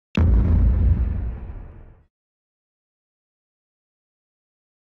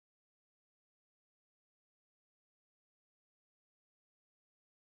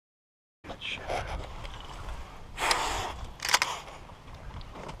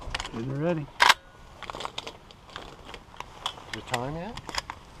Getting ready. Is the time yet?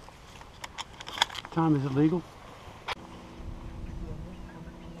 Time is it legal?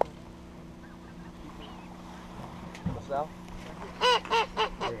 South.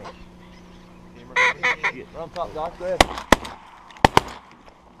 On top, Doc. Go ahead.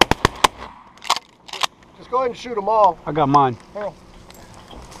 Just go ahead and shoot them all. I got mine. Pearl.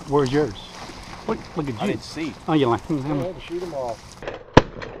 Where's yours? Look at you. I didn't see. Oh, you like? Go ahead and shoot them all.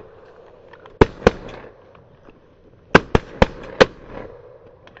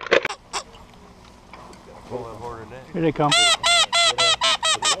 Here they come.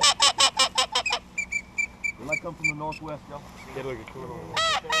 They might come from the northwest, y'all.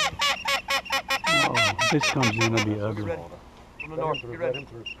 Oh, if this comes in, it'll be ugly. From the north. Get ready.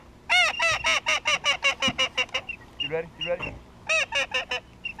 You ready? You ready?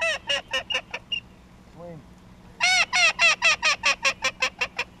 Swing.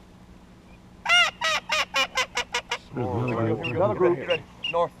 Another group. Get ready.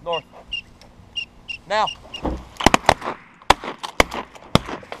 North, north. Now.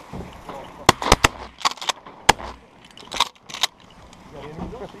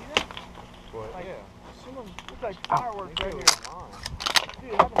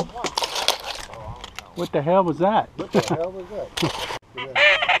 What the hell was that? What the hell was that?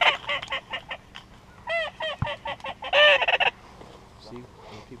 See,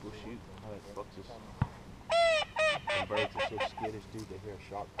 when people shoot, how it fucks us. And birds are so skittish, dude, they hear a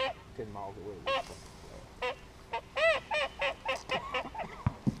shot 10 miles away. I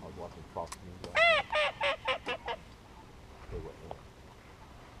was watching Fox News last night. They went in.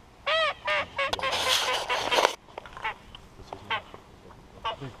 This is not.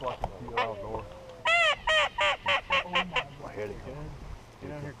 Big fucking deal out north. Here they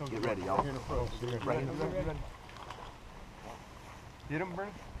come. Get ready, y'all. Right here. Get ready. Hit him,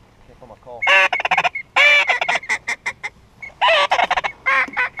 Brennan? Can't find my call.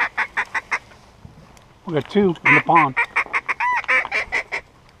 We got two in the pond.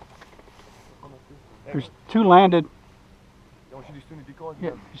 There's two landed. You want to shoot these two in the decoys?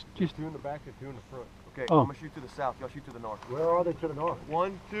 Yeah, just Two in the back and two in the front. Okay, Oh. I'm going to shoot to the south. Y'all shoot to the north. Where are they to the north?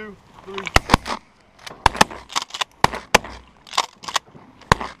 1, 2, 3.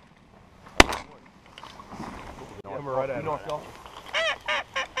 Come right at north, y'all.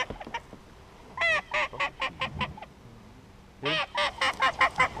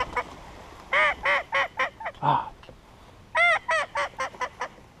 ah.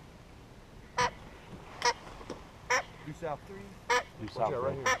 Due south. Do south,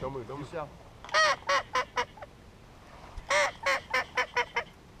 right here. Don't move, don't Due move. south.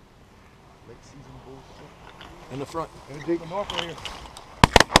 Late season bullshit. In the front. The north right here.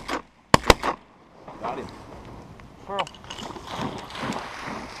 Got him. Pearl.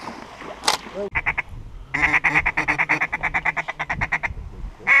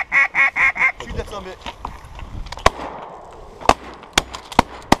 Shoot that son of a bitch.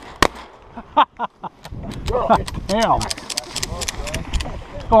 Damn.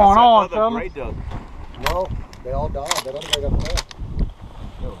 What's going on, fellas? Gray duck. No, they all died. That other guy got fell.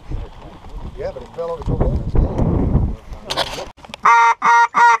 Yeah, but it fell over to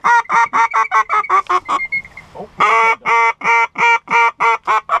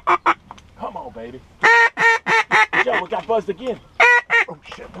Come on, baby. Yo, we got buzzed again. Oh,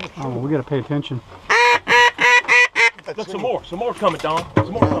 shit. Oh, we gotta pay attention. Look, some more coming, Don.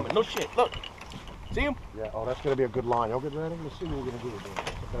 Some more coming. No shit. Look. See him? Yeah, oh, that's going to be a good line. Y'all get ready? Let's see what we're going to do with this.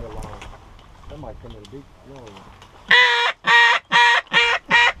 A better line. That might come to the deep. No.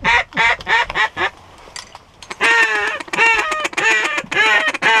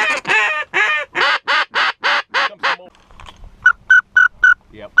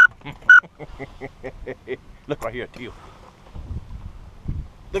 Yep. Look right here, teal.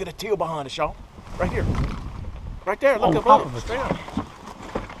 Look at the teal behind us, y'all. Right here. Right there. Look On up. top of us. Straight up.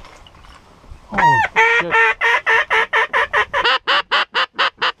 Oh, shit.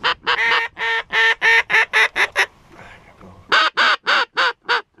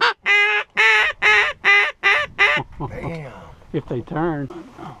 Damn. If they turn.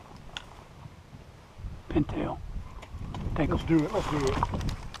 Pintail. Take Let's them. do it. Let's do it.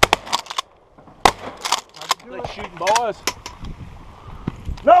 Let's shooting, boys.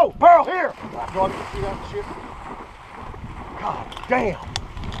 No! Pearl, here! Do I get to see that shit? God damn.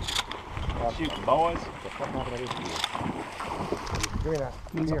 Shooting, boys. Give me that.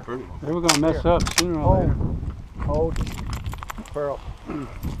 Here. They were gonna mess up sooner or later. Hold. Pearl.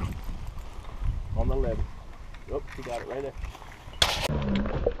 On the levee. Oh, he got it right there.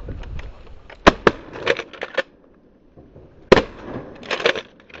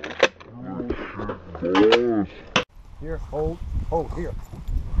 Here, hold, here.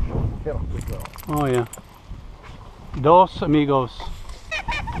 Hit him, good girl. Oh yeah. Dos amigos.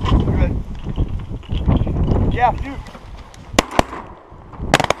 Good. Yeah, shoot.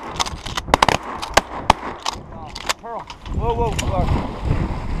 Pearl. Whoa, whoa, sorry.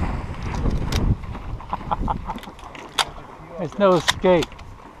 There's no escape.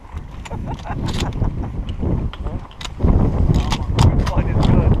 Fun is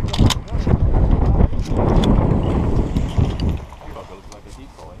good. Fucker looks like a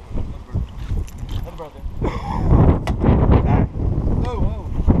decoy. Another brother.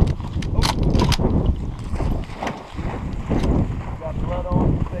 Got blood on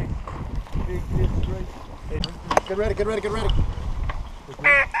his face. Big disgrace. Get ready, get ready, get ready.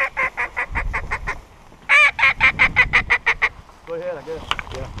 Go ahead, I guess.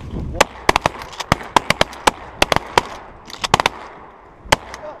 Yeah.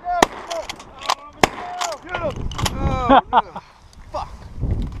 Oh, no. Fuck.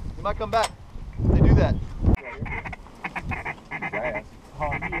 They might come back. They do that. Grass.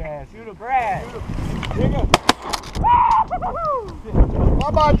 Oh yeah, shoot a grass. Dig him.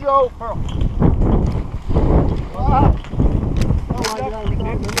 Bye-bye, Joe. Pearl.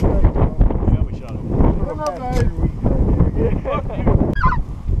 Yeah, we shot him.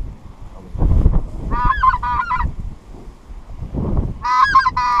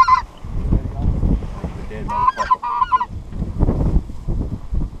 The dead motherfucker.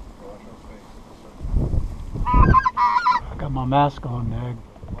 I got my mask on, Ned.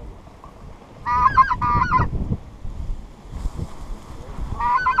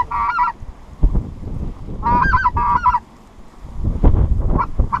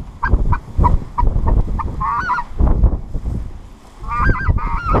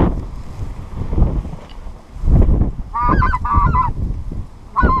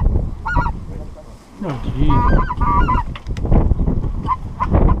 Oh, gee.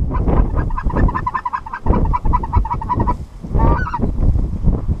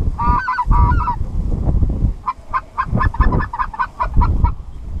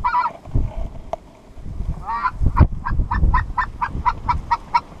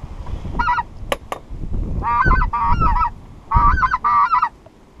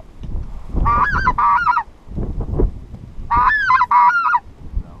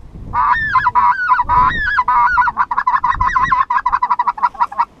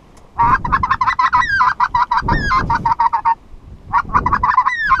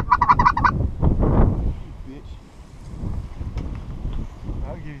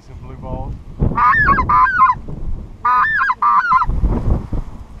 I'll give you some blue balls.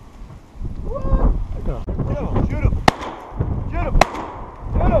 Shoot him! Shoot him! Shoot him!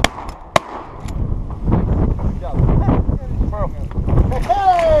 Shoot him! Good job. Pearl.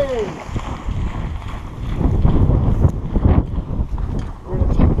 Hey!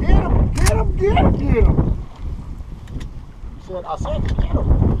 Get him! Get him! Get him! Get him! I said get him.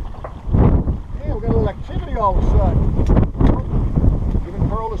 Damn, we got a little activity all of a sudden. Giving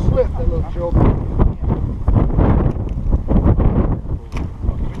Pearl a slip, that little joker.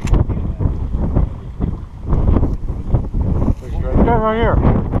 Okay, right here.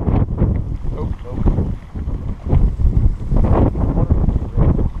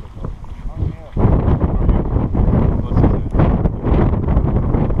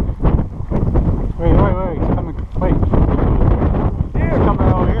 Wait, he's coming, wait. He's coming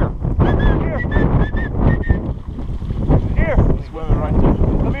over here. Here! He's swimming right there.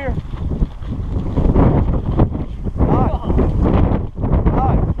 Come here! Hi!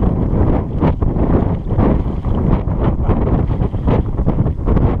 Hi!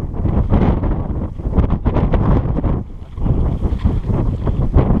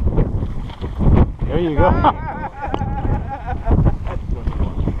 There you go.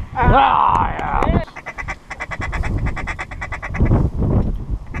 Ah, yeah.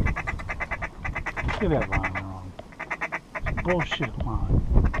 Get that line wrong. Bullshit line.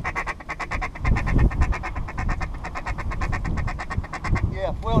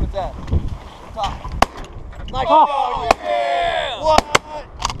 Yeah, where on is that? Top. Nice Oh. shot! Yeah! What?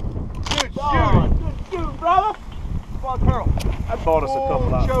 Good shooting! Good shooting, brother! Come on, Pearl. That bought us a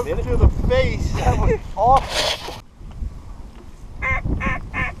couple hours. Choke Didn't it? to the face. That was awesome.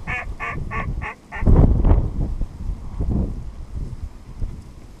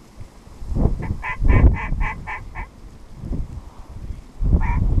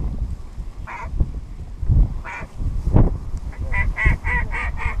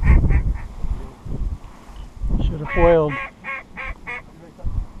 Should have foiled.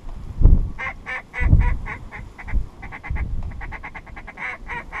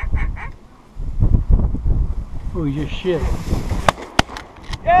 Oh, you just shit.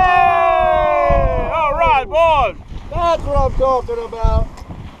 Yay! All right, boys. That's what I'm talking about.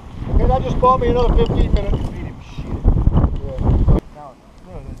 Okay, that just bought me another 15 minutes. Made him shit. Yeah. Now,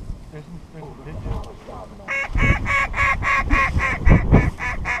 no, there's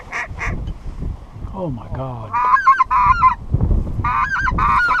Oh my God.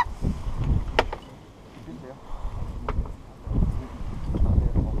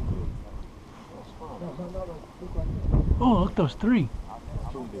 Oh, look, those three.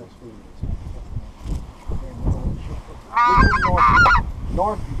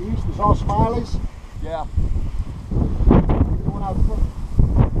 North and east is all smileys. Yeah. Going out front.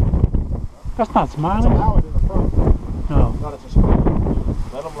 That's not It's a smiling. mallard in the front. No, Not it's a smiley.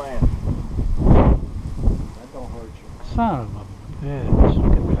 Let them land. That don't hurt you. son of a bitch.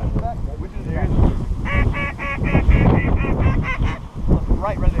 Look at that. Which is there?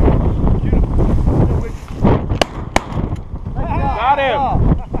 Right there.